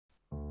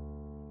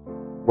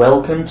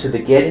Welcome to the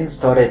Getting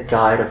Started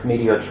Guide of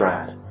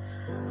MeteoTrad,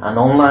 an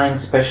online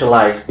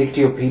specialized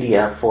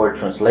Dictiopedia for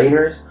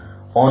translators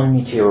on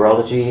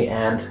meteorology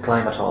and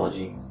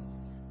climatology.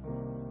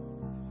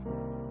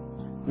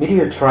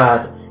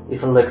 MeteoTrad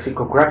is a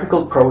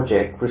lexicographical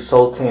project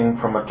resulting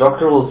from a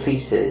doctoral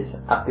thesis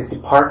at the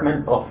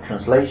Department of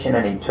Translation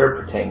and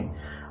Interpreting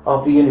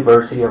of the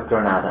University of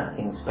Granada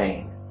in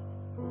Spain.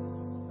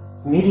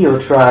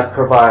 MeteoTrad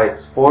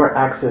provides 4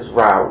 access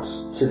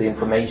routes to the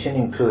information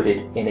included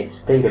in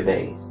its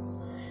database: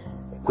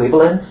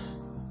 equivalence,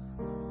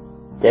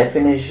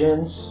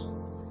 definitions,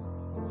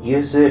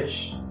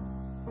 usage,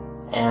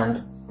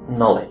 and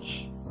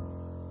knowledge.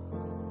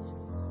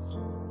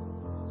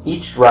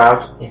 Each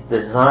route is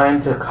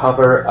designed to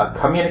cover a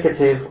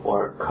communicative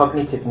or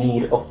cognitive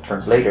need of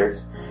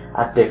translators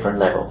at different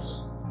levels.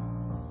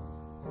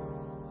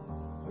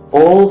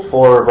 All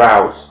 4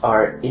 routes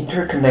are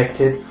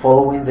interconnected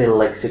following the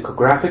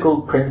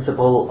lexicographical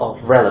principle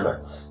of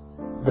relevance.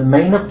 The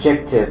main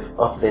objective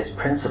of this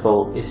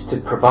principle is to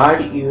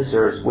provide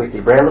users with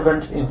the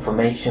relevant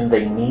information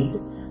they need,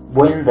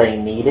 when they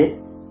need it,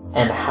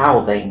 and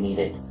how they need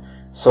it,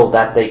 so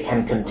that they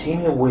can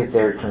continue with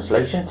their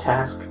translation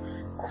task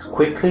as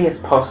quickly as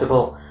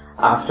possible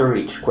after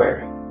each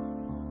query.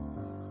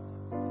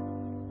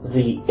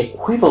 The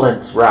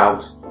equivalence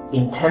route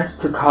intends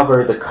to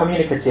cover the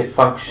communicative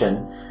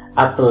function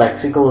at the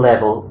lexical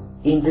level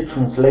in the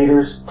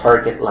translator's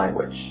target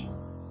language.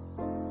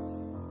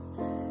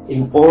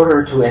 In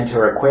order to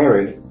enter a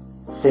query,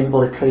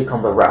 simply click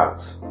on the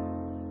route.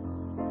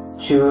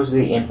 Choose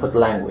the input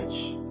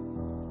language.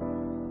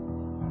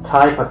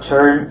 Type a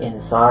term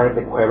inside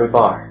the query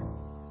bar.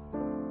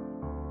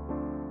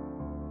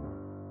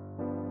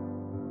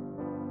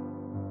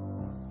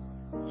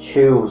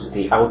 Choose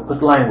the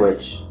output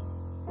language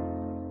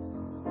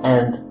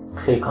and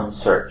click on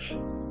Search.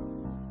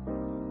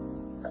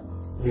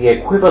 The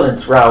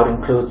equivalence route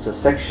includes a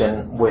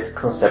section with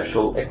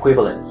conceptual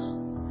equivalents.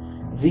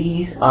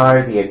 These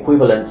are the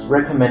equivalents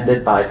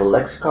recommended by the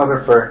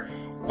lexicographer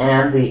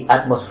and the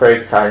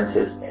atmospheric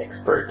sciences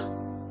expert.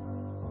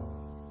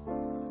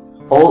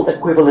 All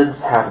equivalents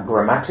have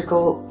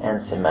grammatical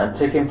and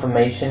semantic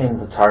information in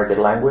the target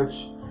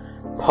language,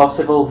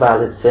 possible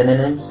valid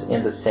synonyms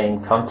in the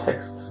same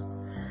context,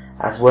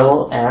 as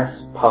well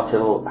as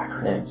possible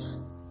acronyms.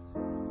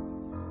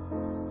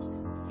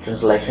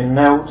 Translation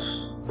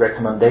notes,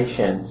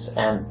 recommendations,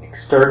 and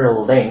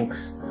external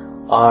links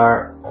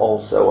are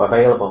also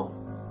available.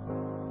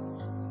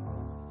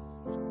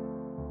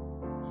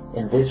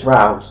 In this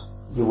route,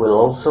 you will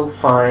also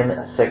find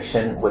a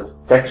section with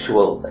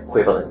textual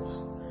equivalents.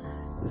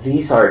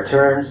 These are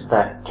terms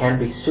that can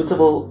be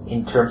suitable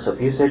in terms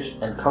of usage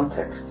and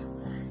context,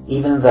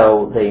 even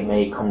though they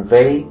may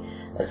convey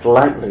a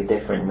slightly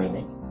different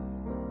meaning.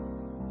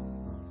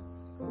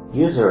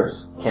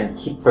 Users can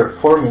keep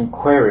performing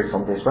queries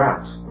on this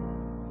route.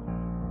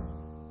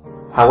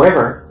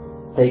 However,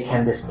 they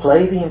can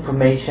display the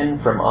information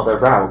from other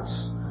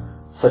routes,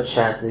 such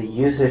as the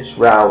usage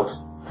route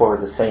for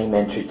the same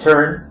entry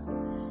term,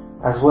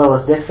 as well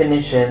as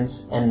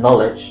definitions and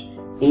knowledge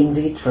in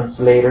the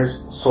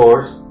translator's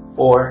source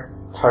or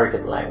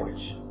target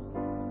language.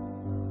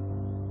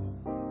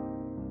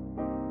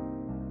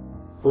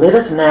 Let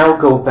us now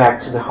go back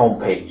to the home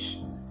page.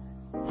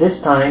 This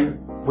time,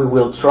 we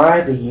will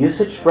try the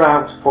usage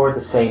route for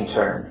the same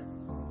term.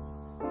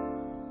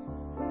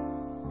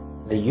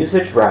 The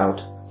usage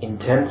route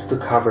intends to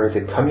cover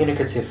the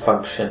communicative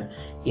function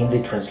in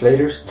the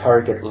translator's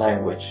target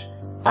language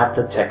at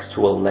the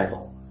textual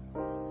level.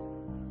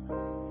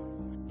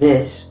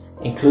 This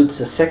includes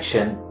a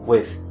section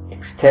with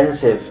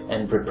extensive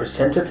and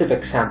representative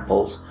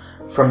examples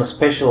from a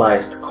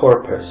specialized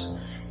corpus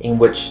in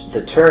which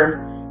the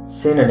term,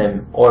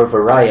 synonym, or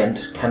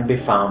variant can be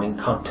found in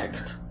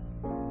context.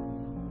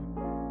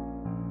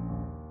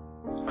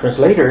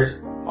 Translators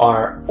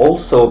are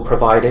also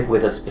provided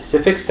with a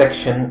specific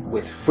section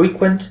with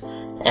frequent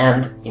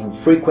and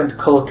infrequent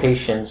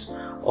collocations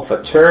of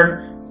a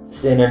term,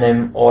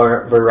 synonym,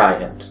 or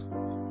variant.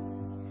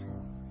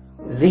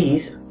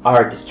 These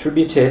are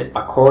distributed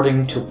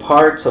according to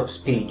parts of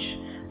speech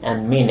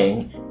and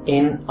meaning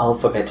in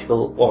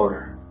alphabetical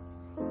order.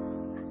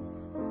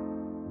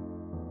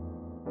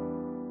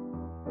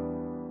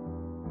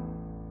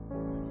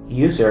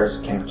 Users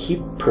can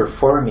keep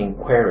performing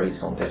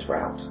queries on this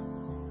route.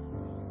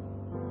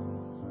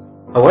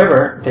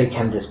 However, they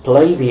can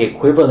display the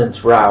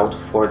equivalence route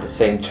for the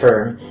same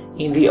term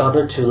in the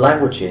other 2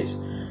 languages,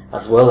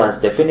 as well as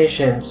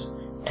definitions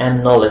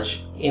and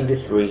knowledge in the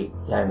 3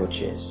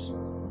 languages.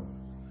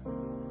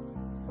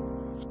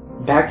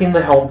 Back in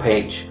the home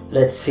page,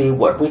 let's see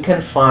what we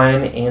can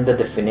find in the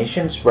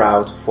definitions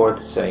route for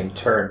the same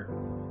term.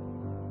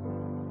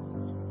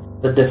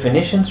 The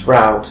definitions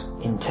route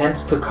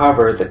intends to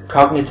cover the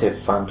cognitive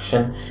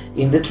function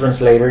in the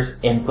translator's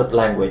input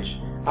language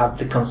at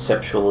the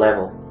conceptual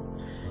level.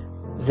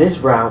 This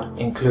route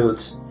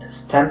includes a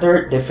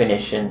standard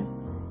definition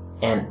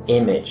and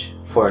image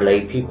for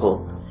lay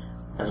people,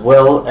 as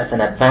well as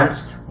an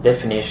advanced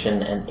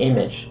definition and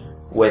image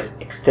with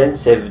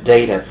extensive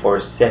data for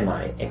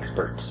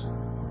semi-experts.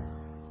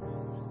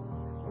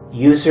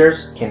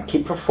 Users can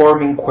keep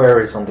performing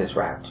queries on this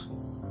route.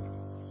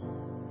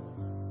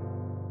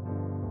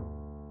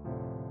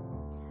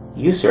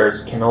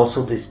 Users can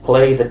also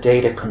display the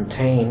data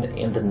contained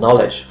in the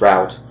knowledge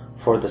route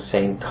for the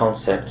same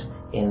concept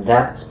in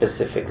that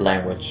specific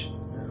language,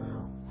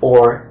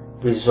 or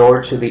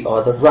resort to the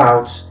other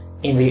routes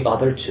in the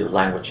other two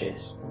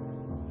languages.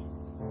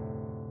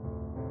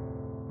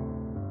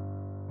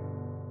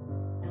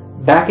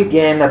 Back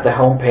again at the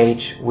home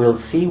page, we'll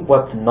see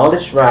what the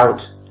knowledge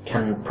route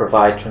can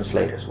provide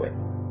translators with.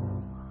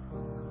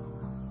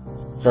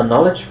 The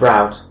knowledge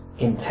route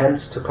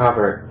intends to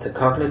cover the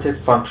cognitive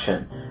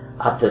function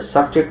at the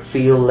subject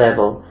field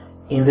level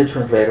in the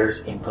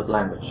translator's input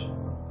language.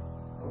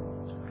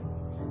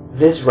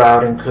 This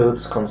route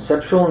includes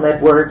conceptual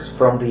networks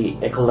from the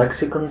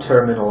ecolexicon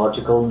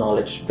terminological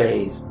knowledge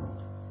base,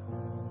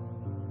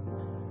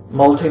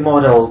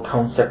 multimodal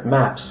concept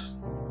maps,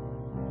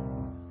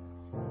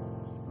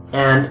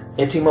 and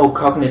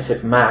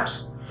etymocognitive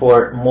maps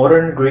for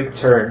modern Greek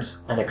terms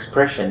and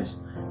expressions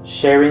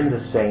sharing the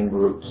same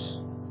roots.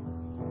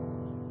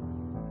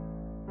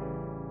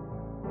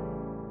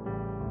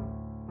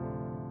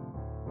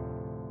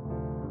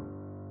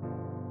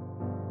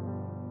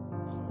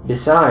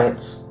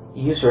 Besides,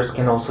 users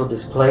can also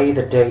display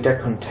the data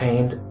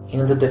contained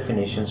in the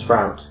definitions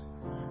route,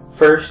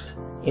 first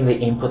in the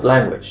input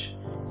language,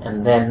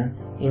 and then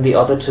in the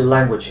other two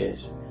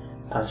languages,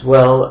 as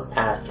well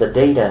as the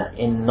data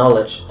in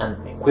knowledge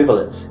and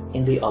equivalence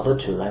in the other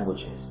two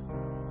languages.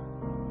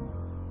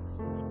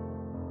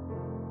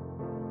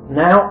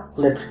 Now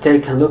let's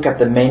take a look at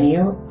the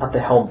menu at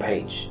the home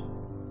page.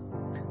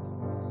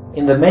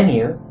 In the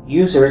menu,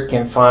 users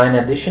can find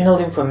additional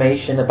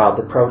information about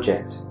the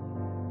project.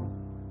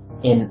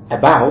 In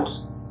About,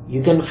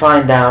 you can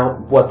find out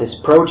what this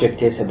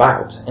project is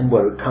about and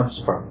where it comes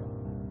from.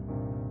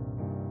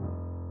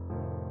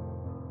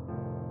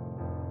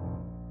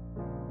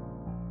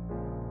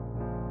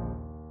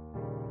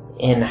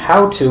 In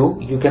How To,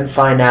 you can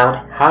find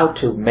out how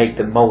to make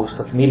the most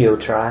of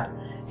MeteoTrad,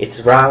 its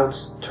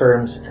routes,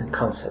 terms, and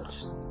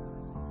concepts.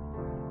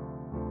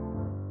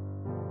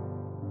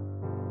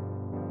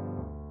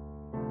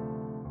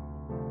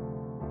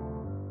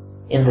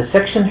 In the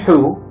section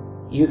Who,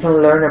 you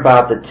can learn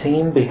about the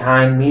team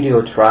behind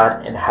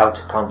MeteoTrad and how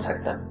to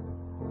contact them.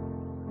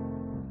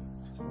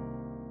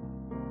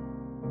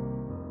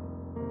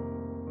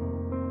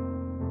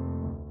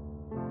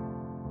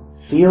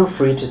 Feel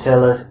free to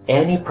tell us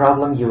any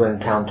problem you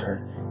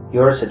encounter,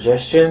 your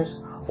suggestions,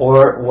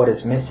 or what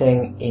is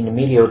missing in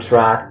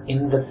MeteoTrad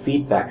in the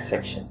feedback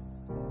section.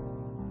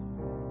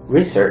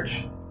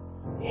 Research.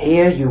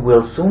 Here you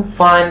will soon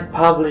find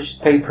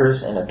published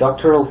papers and a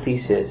doctoral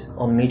thesis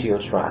on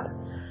MeteoTrad,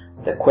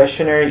 the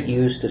questionnaire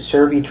used to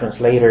survey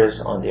translators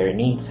on their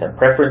needs and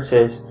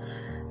preferences,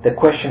 the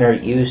questionnaire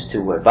used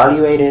to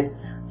evaluate it,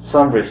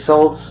 some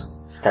results,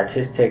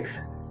 statistics,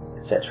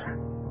 etc.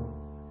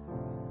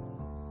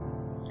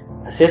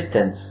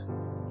 Assistance.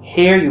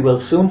 Here you will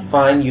soon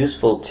find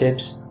useful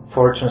tips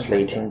for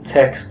translating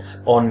texts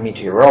on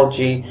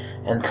meteorology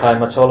and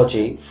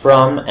climatology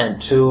from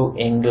and to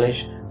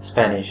English,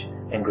 Spanish,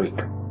 and Greek.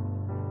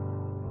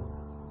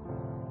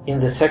 In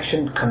the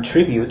section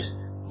Contribute,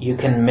 you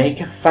can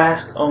make a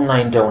fast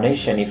online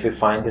donation if you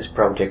find this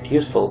project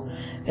useful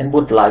and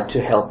would like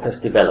to help us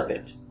develop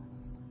it.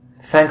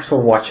 Thanks for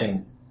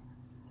watching.